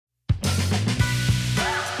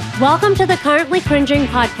Welcome to the Currently Cringing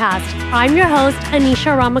podcast. I'm your host,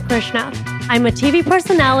 Anisha Ramakrishna. I'm a TV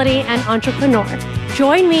personality and entrepreneur.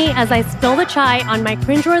 Join me as I spill the chai on my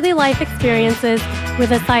cringeworthy life experiences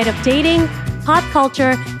with a side of dating, pop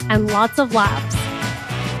culture, and lots of laughs.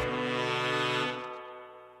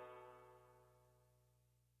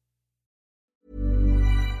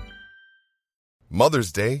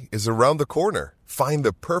 Mother's Day is around the corner. Find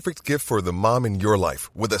the perfect gift for the mom in your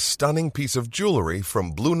life with a stunning piece of jewelry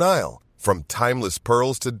from Blue Nile. From timeless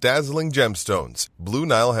pearls to dazzling gemstones, Blue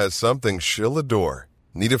Nile has something she'll adore.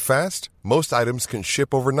 Need it fast? Most items can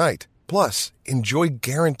ship overnight. Plus, enjoy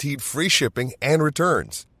guaranteed free shipping and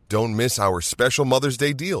returns. Don't miss our special Mother's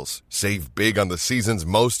Day deals. Save big on the season's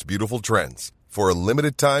most beautiful trends. For a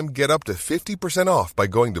limited time, get up to 50% off by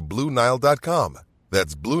going to BlueNile.com.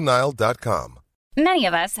 That's BlueNile.com. Many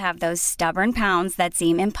of us have those stubborn pounds that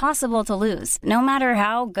seem impossible to lose, no matter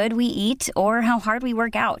how good we eat or how hard we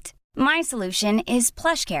work out. My solution is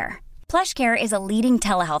PlushCare. PlushCare is a leading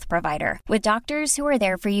telehealth provider with doctors who are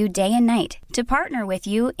there for you day and night to partner with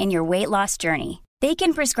you in your weight loss journey. They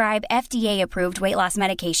can prescribe FDA-approved weight loss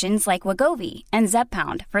medications like Wegovy and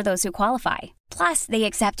Zepbound for those who qualify. Plus, they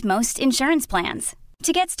accept most insurance plans.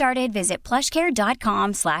 To get started, visit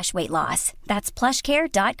plushcare.com/weightloss. That's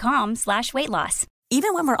plushcare.com/weightloss.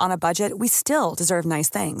 Even when we're on a budget, we still deserve nice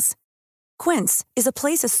things. Quince is a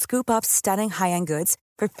place to scoop up stunning high-end goods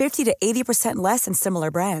for 50 to 80% less than similar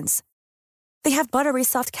brands. They have buttery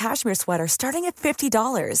soft cashmere sweaters starting at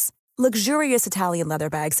 $50, luxurious Italian leather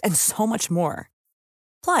bags, and so much more.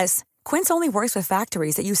 Plus, Quince only works with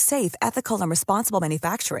factories that use safe, ethical, and responsible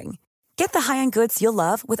manufacturing. Get the high-end goods you'll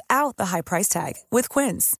love without the high price tag with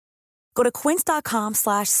Quince. Go to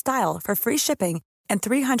quince.com/style for free shipping and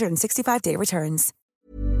 365-day returns.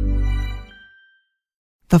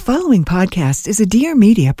 The following podcast is a Dear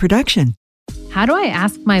Media production. How do I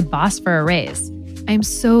ask my boss for a raise? I'm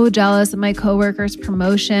so jealous of my coworker's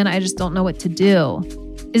promotion. I just don't know what to do.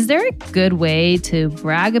 Is there a good way to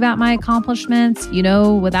brag about my accomplishments,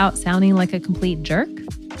 without sounding like a complete jerk?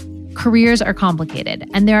 Careers are complicated,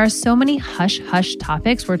 and there are so many hush-hush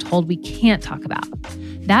topics we're told we can't talk about.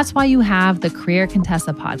 That's why you have the Career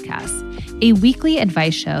Contessa podcast, a weekly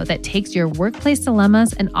advice show that takes your workplace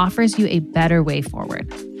dilemmas and offers you a better way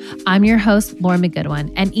forward. I'm your host, Lauren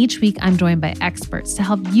McGoodwin, and each week I'm joined by experts to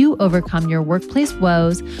help you overcome your workplace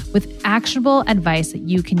woes with actionable advice that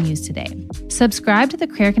you can use today. Subscribe to the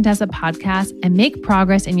Career Contessa podcast and make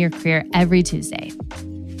progress in your career every Tuesday.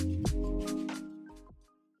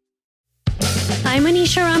 I'm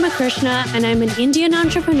Anisha Ramakrishna, and I'm an Indian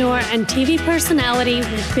entrepreneur and TV personality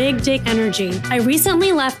with big dick energy. I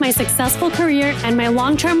recently left my successful career and my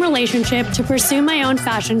long-term relationship to pursue my own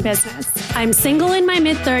fashion business. I'm single in my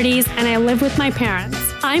mid-30s, and I live with my parents.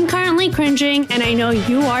 I'm currently cringing, and I know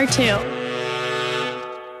you are too.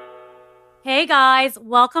 Hey guys,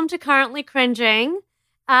 welcome to Currently Cringing.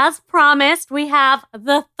 As promised, we have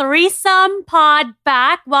the threesome pod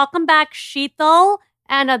back. Welcome back, Sheetal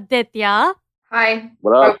and Aditya. Hi.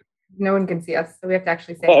 What up? Oh, no one can see us, so we have to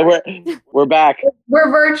actually say we're back. We're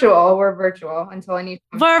virtual. We're virtual until I need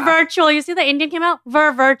to. We're virtual. You see the Indian came out?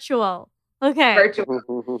 We're virtual. Okay. Virtual.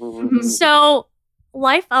 So,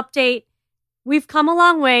 life update. We've come a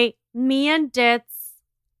long way. Me and Ditz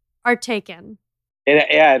are taken.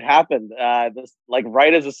 It happened.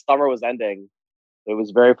 Right as the summer was ending, it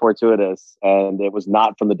was very fortuitous, and it was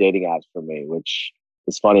not from the dating apps for me, which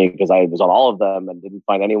is funny because I was on all of them and didn't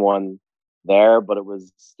find anyone there, but it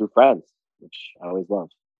was through friends, which I always love.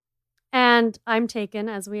 And I'm taken,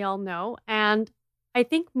 as we all know. And I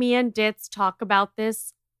think me and Ditz talk about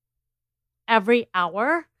this every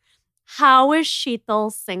hour. How is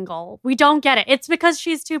Sheetal single? We don't get it. It's because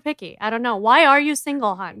she's too picky. I don't know. Why are you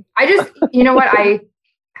single, hon? You know what? I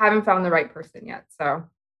haven't found the right person yet, so I'm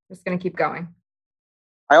just going to keep going.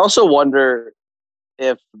 I also wonder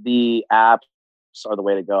if the apps are the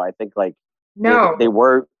way to go. I think no,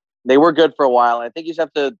 they were good for a while. I think you just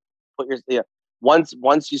have to put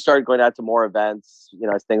once you start going out to more events,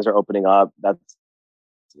 as things are opening up,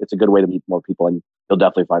 it's a good way to meet more people, and you'll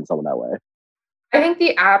definitely find someone that way. I think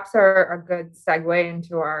the apps are a good segue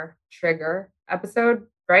into our trigger episode,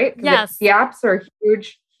 right? Yes. The apps are a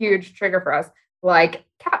huge trigger for us. Like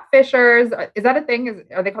catfishers. Is that a thing?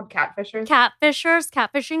 Are they called catfishers?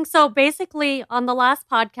 Catfishing. So basically, on the last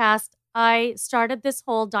podcast, I started this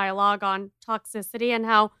whole dialogue on toxicity and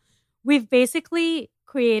how we've basically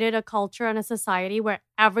created a culture and a society where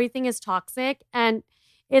everything is toxic, and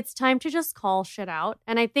it's time to just call shit out.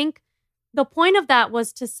 And I think the point of that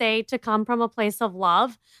was to come from a place of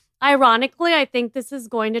love. Ironically, I think this is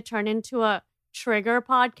going to turn into a trigger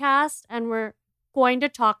podcast, and we're going to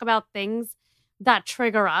talk about things that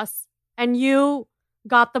trigger us. And you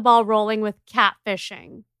got the ball rolling with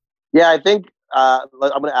catfishing. Yeah, I think I'm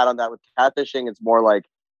going to add on that with catfishing. It's more like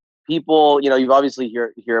people, you've obviously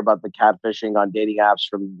hear about the catfishing on dating apps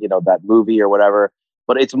from, that movie or whatever.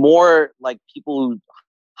 But it's more like people who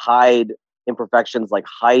hide imperfections like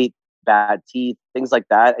height, bad teeth, things like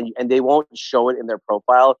that. And they won't show it in their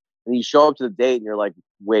profile. And you show up to the date and you're like,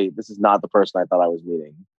 wait, this is not the person I thought I was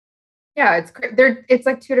meeting. Yeah, it's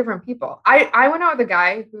like two different people. I went out with a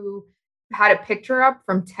guy who had a picture up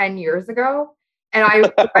from 10 years ago. And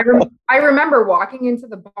I remember walking into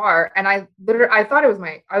the bar and I thought it was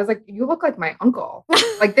I was like, you look like my uncle.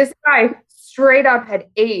 Like this guy straight up had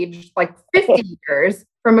aged like 50 years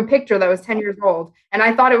from a picture that was 10 years old. And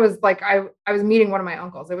I thought it was like, I was meeting one of my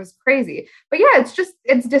uncles. It was crazy. But yeah,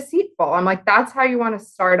 it's deceitful. I'm like, that's how you want to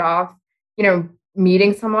start off,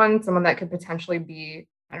 meeting someone that could potentially be,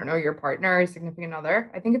 I don't know, your partner or significant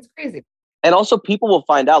other. I think it's crazy. And also people will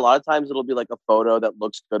find out. A lot of times it'll be like a photo that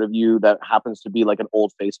looks good of you that happens to be like an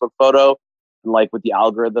old Facebook photo. And like with the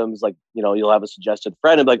algorithms, like, you'll have a suggested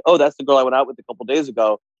friend and be like, oh, that's the girl I went out with a couple days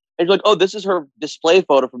ago. And you're like, oh, this is her display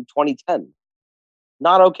photo from 2010.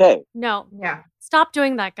 Not okay. No. Yeah. Stop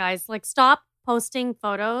doing that, guys. Like, stop posting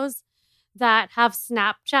photos that have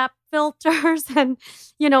Snapchat filters and,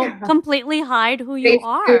 completely hide who you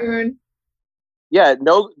are. Yeah,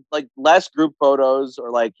 no, like less group photos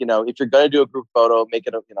or like, if you're going to do a group photo, make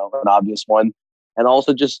it, an obvious one. And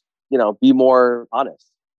also just, be more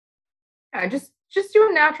honest. Yeah, just do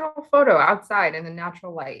a natural photo outside in the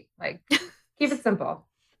natural light. Like, keep it simple.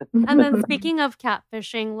 And then speaking of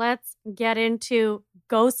catfishing, let's get into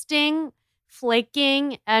ghosting,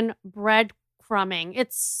 flaking, and breadcrumbing.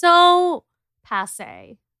 It's so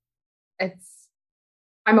passé.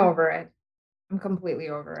 I'm over it. I'm completely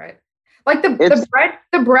over it. Like the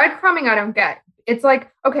breadcrumbing, I don't get. It's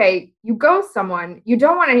like, okay, you ghost someone, you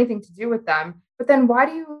don't want anything to do with them, but then why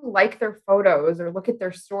do you like their photos or look at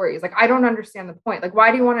their stories? Like, I don't understand the point. Like,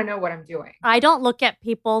 why do you want to know what I'm doing? I don't look at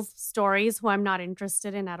people's stories who I'm not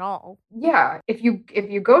interested in at all. Yeah. If you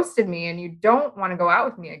ghosted me and you don't want to go out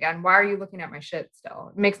with me again, why are you looking at my shit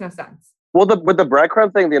still? It makes no sense. Well, with the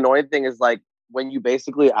breadcrumb thing, the annoying thing is like when you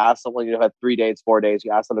basically ask someone, had 3 dates, 4 days,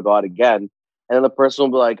 you ask them to go out again. And then the person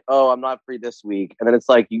will be like, oh, I'm not free this week. And then it's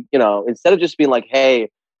like, instead of just being like, hey,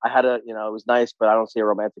 I had it was nice, but I don't see a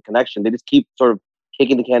romantic connection. They just keep sort of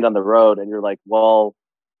kicking the can down the road. And you're like, well,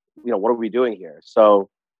 what are we doing here? So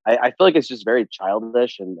I feel like it's just very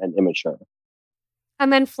childish and immature.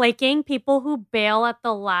 And then flaking, people who bail at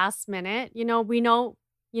the last minute. We know,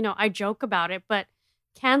 I joke about it, but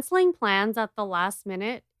canceling plans at the last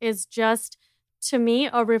minute is just, to me,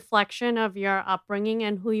 a reflection of your upbringing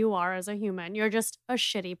and who you are as a human. You're just a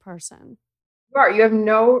shitty person. You are. You have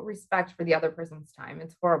no respect for the other person's time.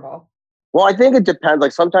 It's horrible. Well, I think it depends.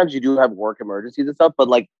 Like sometimes you do have work emergencies and stuff, but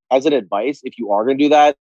like as an advice, if you are going to do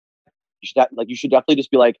that, you should definitely just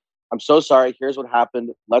be like, I'm so sorry. Here's what happened.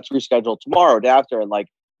 Let's reschedule tomorrow or day after. And like,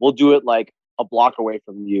 we'll do it like a block away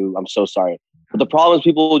from you. I'm so sorry. But the problem is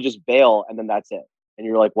people will just bail and then that's it. And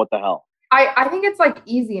you're like, what the hell? I think it's like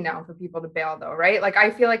easy now for people to bail though, right? Like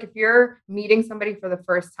I feel like if you're meeting somebody for the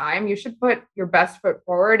first time, you should put your best foot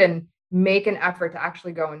forward and make an effort to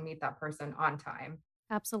actually go and meet that person on time.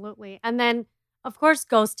 Absolutely. And then, of course,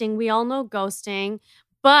 ghosting. We all know ghosting,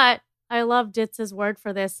 but I love Ditz's word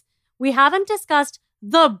for this. We haven't discussed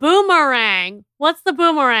the boomerang. What's the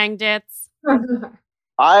boomerang, Ditz?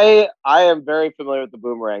 I am very familiar with the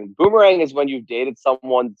boomerang. Boomerang is when you've dated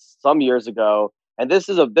someone some years ago. And this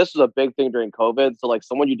was a big thing during COVID. So like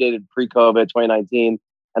someone you dated pre-COVID, 2019.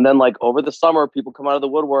 And then like over the summer, people come out of the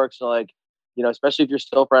woodwork. So like, especially if you're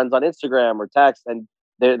still friends on Instagram or text and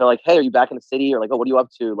they're like, hey, are you back in the city? Or like, oh, what are you up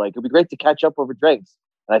to? Like, it'd be great to catch up over drinks.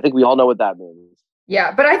 And I think we all know what that means.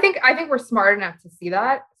 Yeah. But I think we're smart enough to see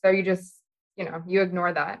that. So you just, you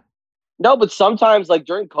ignore that. No, but sometimes like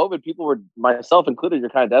during COVID, people were, myself included,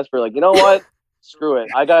 you're kind of desperate. Like, you know what? Screw it.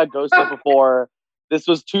 I got ghosted before. This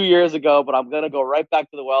was 2 years ago, but I'm going to go right back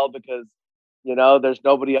to the well because, there's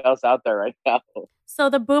nobody else out there right now. So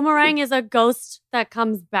the boomerang is a ghost that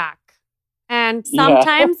comes back. And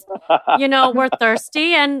sometimes, we're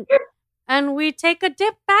thirsty and we take a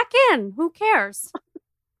dip back in. Who cares?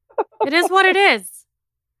 It is what it is.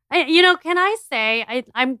 Can I say,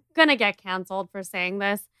 I'm going to get canceled for saying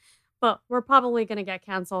this, but we're probably going to get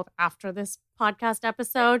canceled after this podcast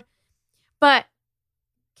episode. But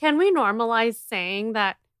can we normalize saying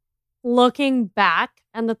that looking back,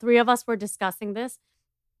 and the three of us were discussing this,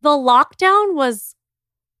 the lockdown was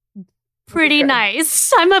pretty good.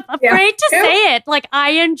 nice. I'm afraid to say it. Like,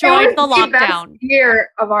 I enjoyed the lockdown. Best year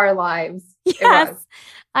of our lives. Yes.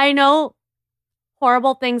 I know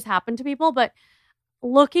horrible things happen to people, but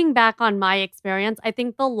looking back on my experience, I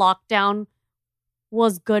think the lockdown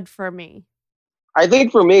was good for me. I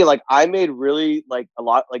think for me, like I made really a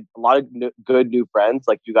lot of good new friends,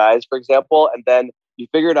 like you guys, for example, and then you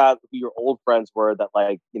figured out who your old friends were that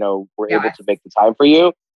were able to make the time for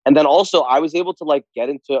you. And then also I was able to get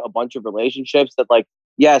into a bunch of relationships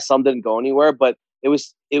that some didn't go anywhere, but it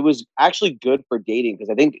was actually good for dating because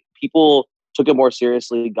I think people took it more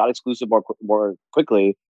seriously, got exclusive more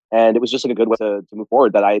quickly. And it was just a good way to move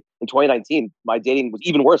forward that in 2019, my dating was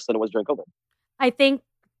even worse than it was during COVID. I think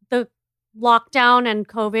the lockdown and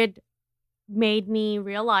COVID made me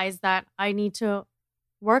realize that I need to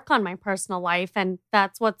work on my personal life. And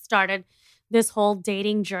that's what started this whole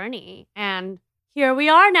dating journey. And here we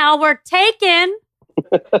are now. We're taken.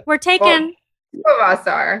 We're taken. Well, two of us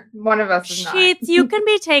are. One of us is not. Sheets, you can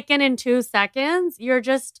be taken in 2 seconds. You're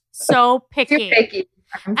just so picky. Too picky.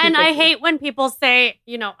 And I hate when people say,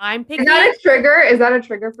 I'm picky. Is that a trigger? Is that a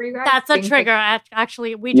trigger for you guys? That's a trigger.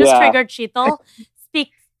 Actually, we just triggered Sheetal.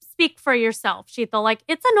 Speak for yourself, Sheetal. Like,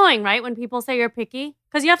 it's annoying, right? When people say you're picky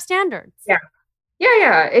because you have standards. Yeah.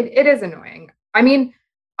 It is annoying. I mean,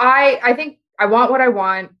 I think I want what I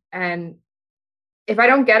want. And if I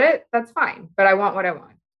don't get it, that's fine. But I want what I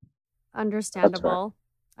want. Understandable.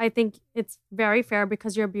 I think it's very fair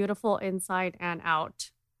because you're beautiful inside and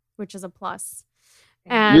out, which is a plus.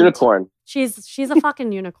 And unicorn. She's a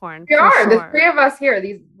fucking unicorn. We are. The three of us here.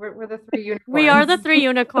 We're the 3 unicorns. We are the 3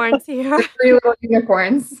 unicorns here. The 3 little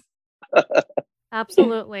unicorns.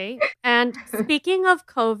 Absolutely. And speaking of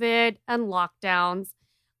COVID and lockdowns,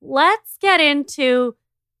 let's get into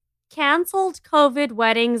canceled COVID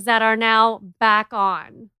weddings that are now back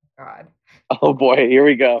on. God. Oh boy, here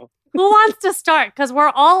we go. Who wants to start? Because we're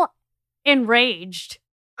all enraged.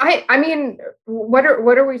 I mean, what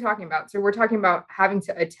are we talking about? So we're talking about having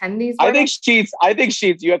to attend these weddings? I think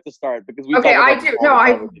Sheets, you have to start because we. Okay, I do. No,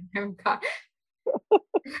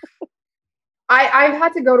 I've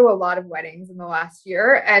had to go to a lot of weddings in the last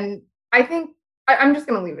year, and I think I'm just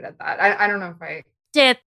going to leave it at that. I don't know if I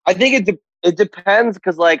did. I think it depends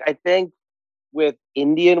because, I think with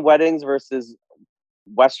Indian weddings versus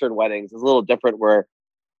Western weddings is a little different. Where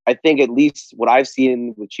I think at least what I've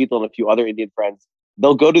seen with Sheetal and a few other Indian friends,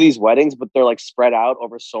 they'll go to these weddings, but they're spread out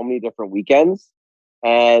over so many different weekends.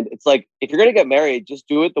 And it's if you're going to get married, just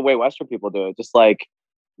do it the way Western people do it. Just get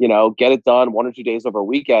it done 1 or 2 days over a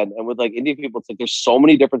weekend. And with Indian people, it's there's so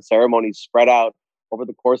many different ceremonies spread out over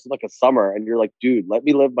the course of a summer. And you're dude, let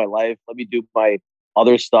me live my life. Let me do my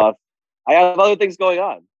other stuff. I have other things going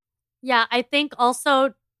on. Yeah, I think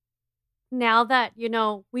also now that,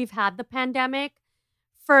 we've had the pandemic,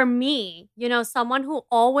 for me, someone who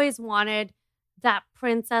always wanted that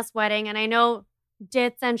princess wedding, and I know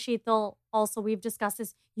Dits and Sheetal also, we've discussed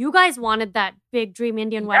this. You guys wanted that big dream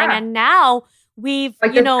Indian wedding, and now we've,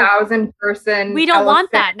 1,000 person. We don't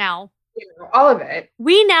want that now. All of it.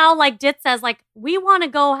 We now, Dits says, we want to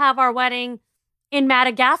go have our wedding in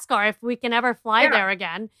Madagascar if we can ever fly there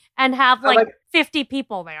again and have 50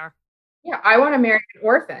 people there. Yeah, I want to marry an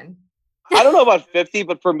orphan. I don't know about 50,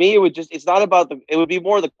 but for me, it's not about it would be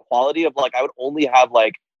more the quality of I would only have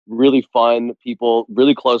really fun people,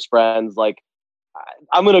 really close friends.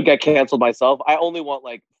 I'm going to get canceled myself. I only want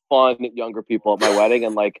fun younger people at my wedding.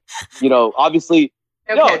 And obviously,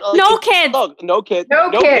 no kids. No kids.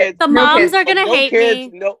 The moms are going to hate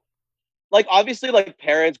me. No, obviously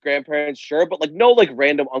parents, grandparents, sure. But no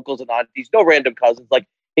random uncles and aunties, no random cousins.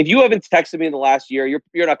 If you haven't texted me in the last year,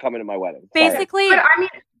 you're not coming to my wedding. Basically. But I mean,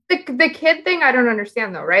 the kid thing, I don't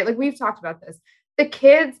understand though, right? We've talked about this. The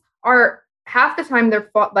kids are half the time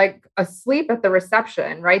they're asleep at the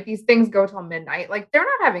reception, right? These things go till midnight. They're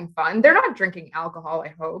not having fun. They're not drinking alcohol,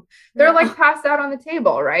 I hope. They're passed out on the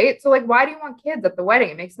table, right? So why do you want kids at the wedding?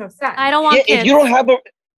 It makes no sense. I don't want kids. If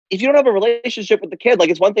you don't have a relationship with the kid,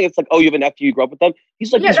 it's one thing. It's oh, you have a nephew, you grew up with them.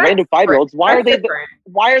 He's these random 5-year-olds. Why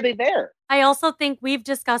are they there? I also think we've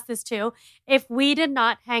discussed this too. If we did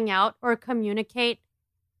not hang out or communicate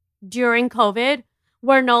during COVID,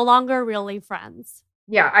 we're no longer really friends.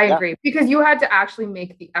 Yeah, I agree. Because you had to actually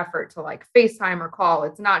make the effort to FaceTime or call.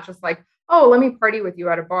 It's not just oh, let me party with you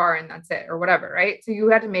at a bar and that's it or whatever, right? So you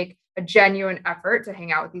had to make a genuine effort to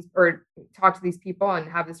hang out with these or talk to these people and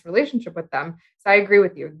have this relationship with them. So I agree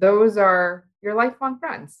with you. Those are your lifelong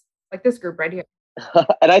friends, this group right here.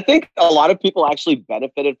 And I think a lot of people actually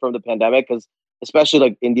benefited from the pandemic because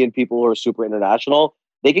especially Indian people who are super international,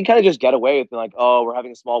 they can kind of just get away with oh, we're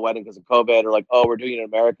having a small wedding because of COVID or oh, we're doing it in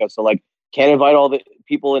America. So can't invite all the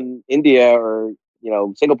people in India or,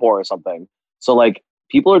 Singapore or something. So like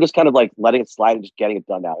people are just kind of like letting it slide and just getting it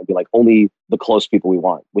done now and be like only the close people we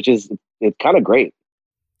want, which is, it's kind of great.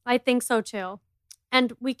 I think so too.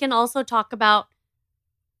 And we can also talk about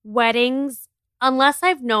weddings. Unless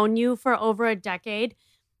I've known you for over a decade,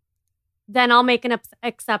 then I'll make an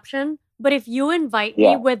exception. But if you invite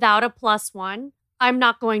me without a +1, I'm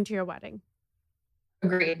not going to your wedding.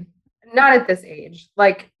 Agreed. Not at this age.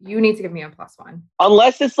 Like, you need to give me a +1.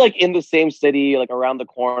 Unless it's like in the same city, like around the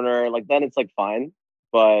corner, like then it's like fine.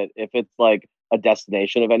 But if it's like a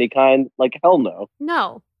destination of any kind, like hell no.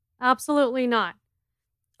 No, absolutely not.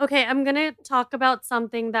 Okay, I'm going to talk about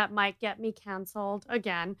something that might get me canceled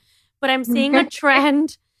again. But I'm seeing a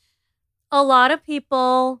trend. A lot of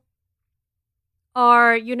people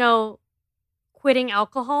are, quitting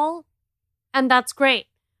alcohol, and that's great.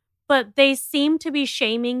 But they seem to be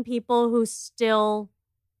shaming people who still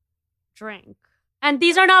drink. And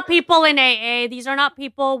these are not people in AA. These are not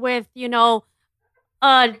people with, these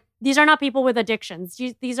are not people with addictions.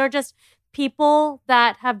 These are just people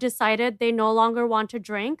that have decided they no longer want to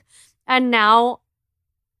drink and now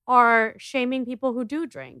are shaming people who do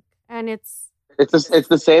drink. And it's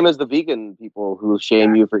the same as the vegan people who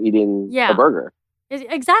shame you for eating a burger.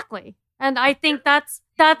 Exactly. And I think that's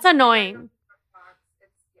annoying.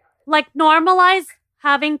 Like, normalize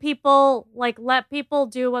having people, like, let people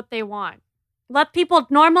do what they want.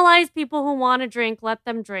 Normalize people who want to drink, let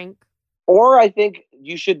them drink. Or I think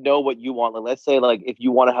you should know what you want. Like, let's say, like, if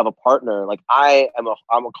you want to have a partner, like I'm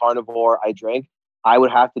a carnivore, I drink, I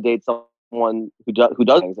would have to date someone who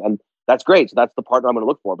does things. And that's great. So that's the partner I'm going to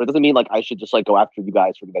look for. But it doesn't mean like I should just like go after you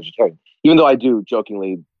guys for being vegetarian, even though I do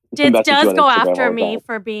jokingly. Dids does go after me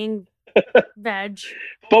for being veg.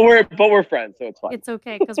 But we're friends, so it's fine. It's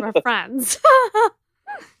okay because we're friends.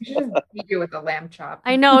 You should just beat you with a lamb chop.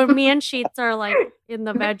 I know. Me and Sheets are like in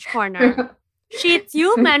the veg corner. Sheets,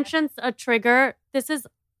 you mentioned a trigger. This is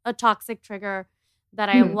a toxic trigger that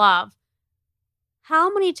I love.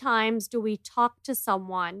 How many times do we talk to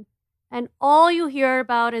someone and all you hear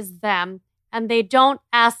about is them and they don't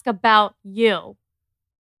ask about you?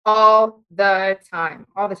 All the time.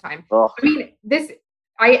 Ugh. I mean,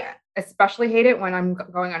 I especially hate it when I'm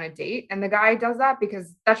going on a date and the guy does that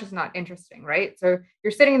because that's just not interesting, right? So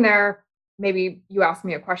you're sitting there, maybe you ask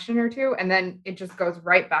me a question or two, and then it just goes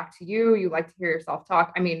right back to you. You like to hear yourself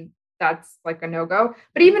talk. I mean, that's like a no-go.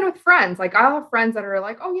 But even with friends, like I'll have friends that are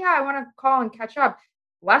like, oh yeah, I want to call and catch up.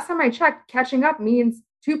 Last time I checked, catching up means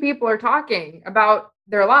two people are talking about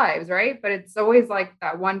their lives, right? But it's always like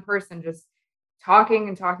that one person just talking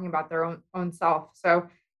about their own self. So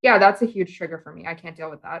yeah, that's a huge trigger for me. I can't deal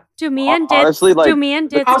with that. Do me and Dits do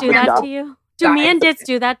that to you? Do me and Dits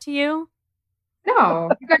do that to you? No,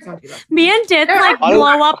 you guys don't do that. Me and Dits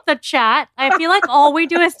blow up the chat. I feel like all we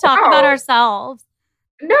do is talk about ourselves.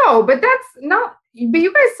 No, but that's not. But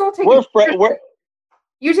you guys still take.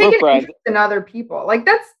 You take an interest in other people. Like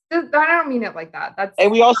I don't mean it like that.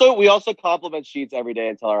 And we also compliment Sheets every day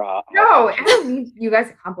and tell her how. No, I don't need you guys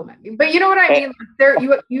to compliment me. But you know what I mean.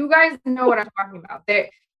 You guys know what I'm talking about.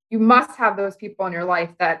 You must have those people in your life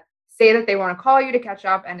that say that they want to call you to catch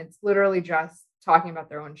up, and it's literally just talking about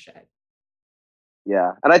their own shit.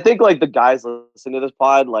 Yeah, and I think like the guys listening to this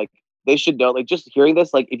pod, like they should know, like just hearing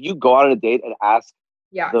this, like if you go out on a date and ask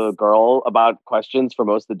the girl about questions for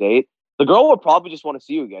most of the date, the girl would probably just want to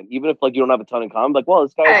see you again, even if like you don't have a ton in common. Like, well,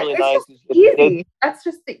 this guy is really nice. Easy.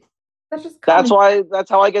 That's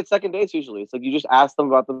how I get second dates usually. It's like you just ask them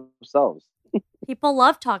about themselves. People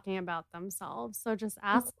love talking about themselves, so just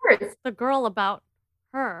ask the girl about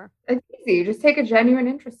her. It's easy. Just take a genuine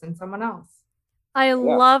interest in someone else. I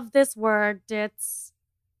love this word. It's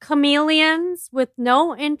chameleons with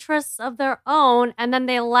no interests of their own, and then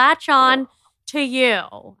they latch on to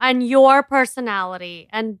you and your personality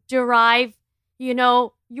and derive,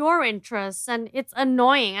 your interests, and it's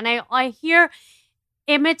annoying. And I hear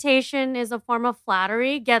imitation is a form of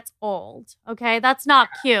flattery gets old. Okay, that's not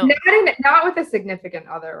cute. Not with a significant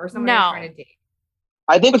other or someone you're trying to date.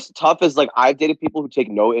 I think what's tough is like I've dated people who take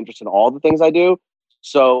no interest in all the things I do.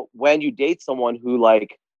 So when you date someone who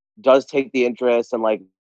like does take the interest and like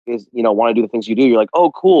is want to do the things you do, you're like,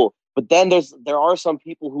 oh cool. But then there are some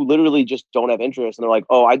people who literally just don't have interest and they're like,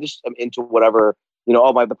 oh, I just am into whatever,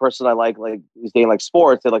 the person I like is dating like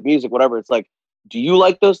sports, they like music, whatever. It's like, do you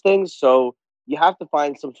like those things? So you have to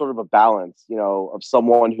find some sort of a balance, of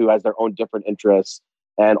someone who has their own different interests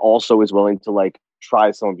and also is willing to like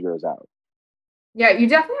try some of yours out. Yeah, you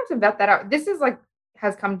definitely have to vet that out. This is like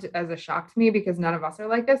has come as a shock to me because none of us are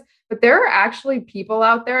like this, but there are actually people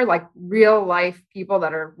out there, like real life people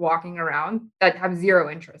that are walking around that have zero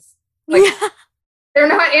interest. Like They're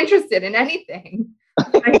not interested in anything,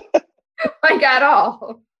 like at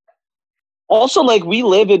all. Also, like, we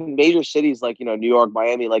live in major cities like, New York,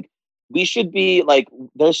 Miami. Like, we should be like,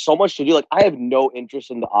 there's so much to do. Like, I have no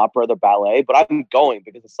interest in the opera or the ballet, but I'm going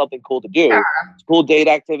because it's something cool to do. Yeah. It's a cool date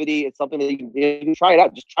activity. It's something that you can try it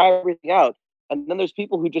out. Just try everything out. And then there's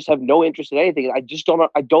people who just have no interest in anything. And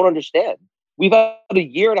I don't understand. We've had a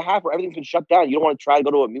year and a half where everything's been shut down. You don't want to try to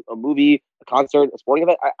go to a movie, a concert, a sporting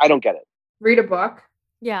event. I don't get it. Read a book.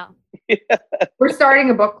 Yeah. We're starting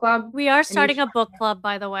a book club. We are starting a book club,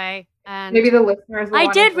 by the way. And maybe the listeners will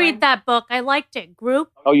I did read that book. I liked it.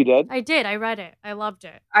 Group. Oh, you did? I did. I read it. I loved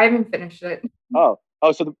it. I haven't finished it. Oh,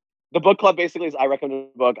 so the book club basically is I recommend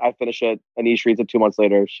a book, I finish it, Anish reads it 2 months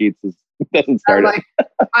later. Sheets doesn't start it.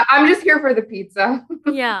 I'm just here for the pizza.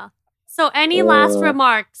 Yeah. So any last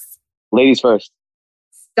remarks? Ladies first.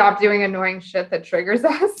 Stop doing annoying shit that triggers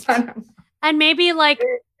us. And maybe like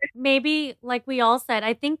we all said,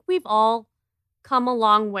 I think we've all come a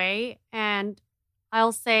long way. And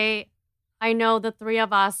I'll say, I know the three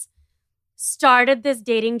of us started this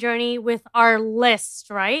dating journey with our list,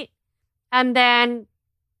 right? And then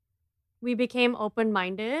we became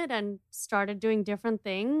open-minded and started doing different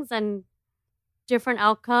things, and different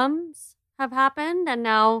outcomes have happened. And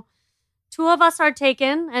now 2 of us are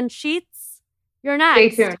taken, and Sheets, you're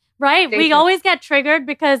next. Stay tuned. Right? Stay we tuned. always get triggered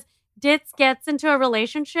because Ditz gets into a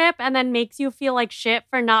relationship and then makes you feel like shit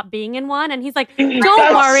for not being in one. And he's like, don't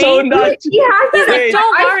worry. So nuts. He's like,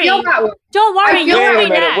 don't worry. I feel that way. Don't worry. You'll be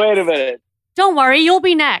next. Wait a minute. Don't worry. You'll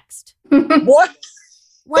be next. What?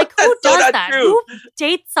 Like, who That's so does not that? true. Who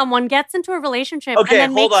dates someone, gets into a relationship, and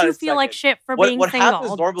then makes you feel like shit for being what single?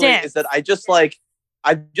 happens normally is that I'm just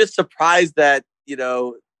surprised that,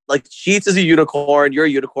 like, Sheets is a unicorn, you're a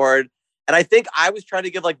unicorn. And I think I was trying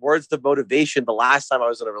to give like words of motivation the last time I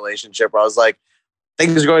was in a relationship where I was like,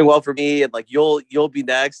 things are going well for me and like you'll be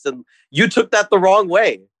next. And you took that the wrong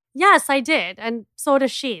way. Yes, I did. And so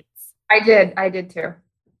does Sheets. I did too.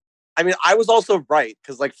 I mean, I was also right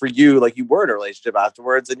because like for you, like you were in a relationship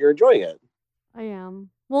afterwards and you're enjoying it. I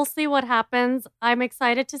am. We'll see what happens. I'm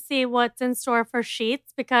excited to see what's in store for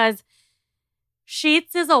Sheets because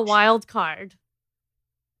Sheets is a wild card.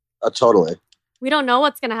 Totally. We don't know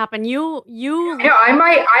what's going to happen. You know, I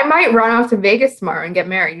might run off to Vegas tomorrow and get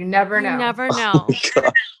married. You never know. You never know.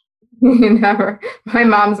 You never. My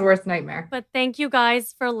mom's worst nightmare. But thank you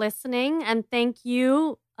guys for listening. And thank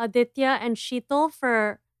you, Aditya and Sheetal,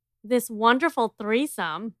 for this wonderful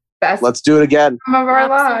threesome. Best Let's do it again. time of our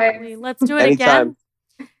Absolutely. lives. Let's do it Anytime.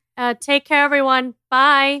 again. Take care, everyone.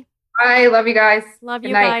 Bye. Bye. Love you guys. Love Good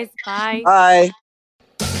you night. guys. Bye. Bye.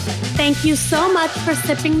 Thank you so much for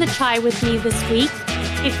sipping the chai with me this week.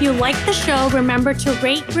 If you like the show, remember to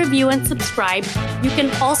rate, review, and subscribe. You can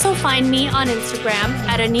also find me on Instagram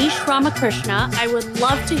at Anish Ramakrishna. I would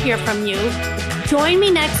love to hear from you. Join me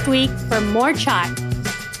next week for more chai.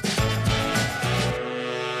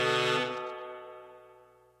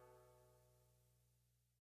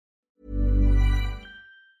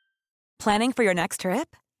 Planning for your next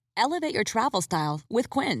trip? Elevate your travel style with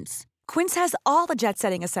Quince. Quince has all the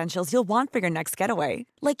jet-setting essentials you'll want for your next getaway,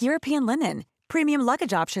 like European linen, premium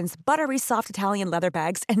luggage options, buttery soft Italian leather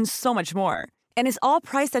bags, and so much more. And is all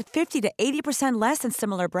priced at 50 to 80% less than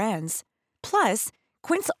similar brands. Plus,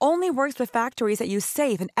 Quince only works with factories that use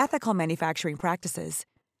safe and ethical manufacturing practices.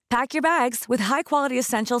 Pack your bags with high-quality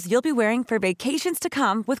essentials you'll be wearing for vacations to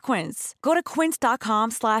come with Quince. Go to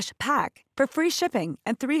quince.com/pack for free shipping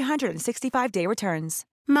and 365-day returns.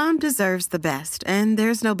 Mom deserves the best, and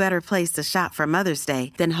there's no better place to shop for Mother's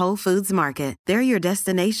Day than Whole Foods Market. They're your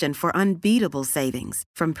destination for unbeatable savings,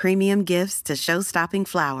 from premium gifts to show-stopping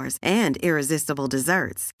flowers and irresistible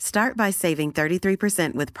desserts. Start by saving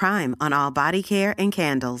 33% with Prime on all body care and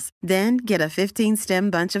candles. Then get a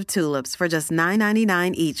 15-stem bunch of tulips for just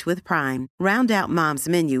 $9.99 each with Prime. Round out Mom's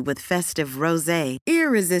menu with festive rosé,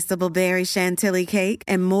 irresistible berry chantilly cake,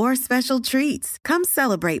 and more special treats. Come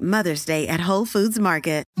celebrate Mother's Day at Whole Foods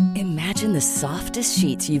Market. Imagine the softest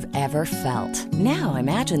sheets you've ever felt. Now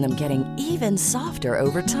imagine them getting even softer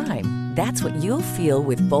over time. That's what you'll feel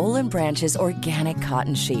with Boll & Branch's organic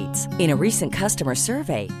cotton sheets. In a recent customer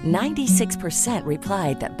survey, 96%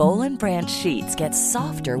 replied that Boll & Branch sheets get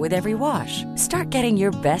softer with every wash. Start getting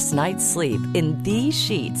your best night's sleep in these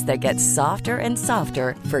sheets that get softer and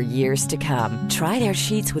softer for years to come. Try their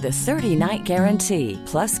sheets with a 30-night guarantee.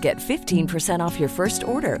 Plus, get 15% off your first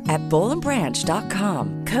order at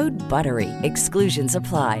bollandbranch.com. Code BUTTERY. Exclusions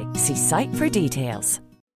apply. See site for details.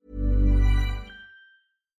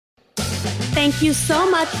 Thank you so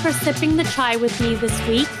much for sipping the chai with me this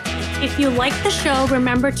week. If you like the show,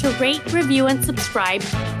 remember to rate, review, and subscribe.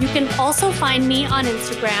 You can also find me on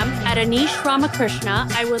Instagram at Anish Ramakrishna.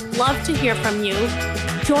 I would love to hear from you.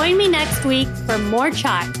 Join me next week for more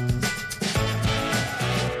chat.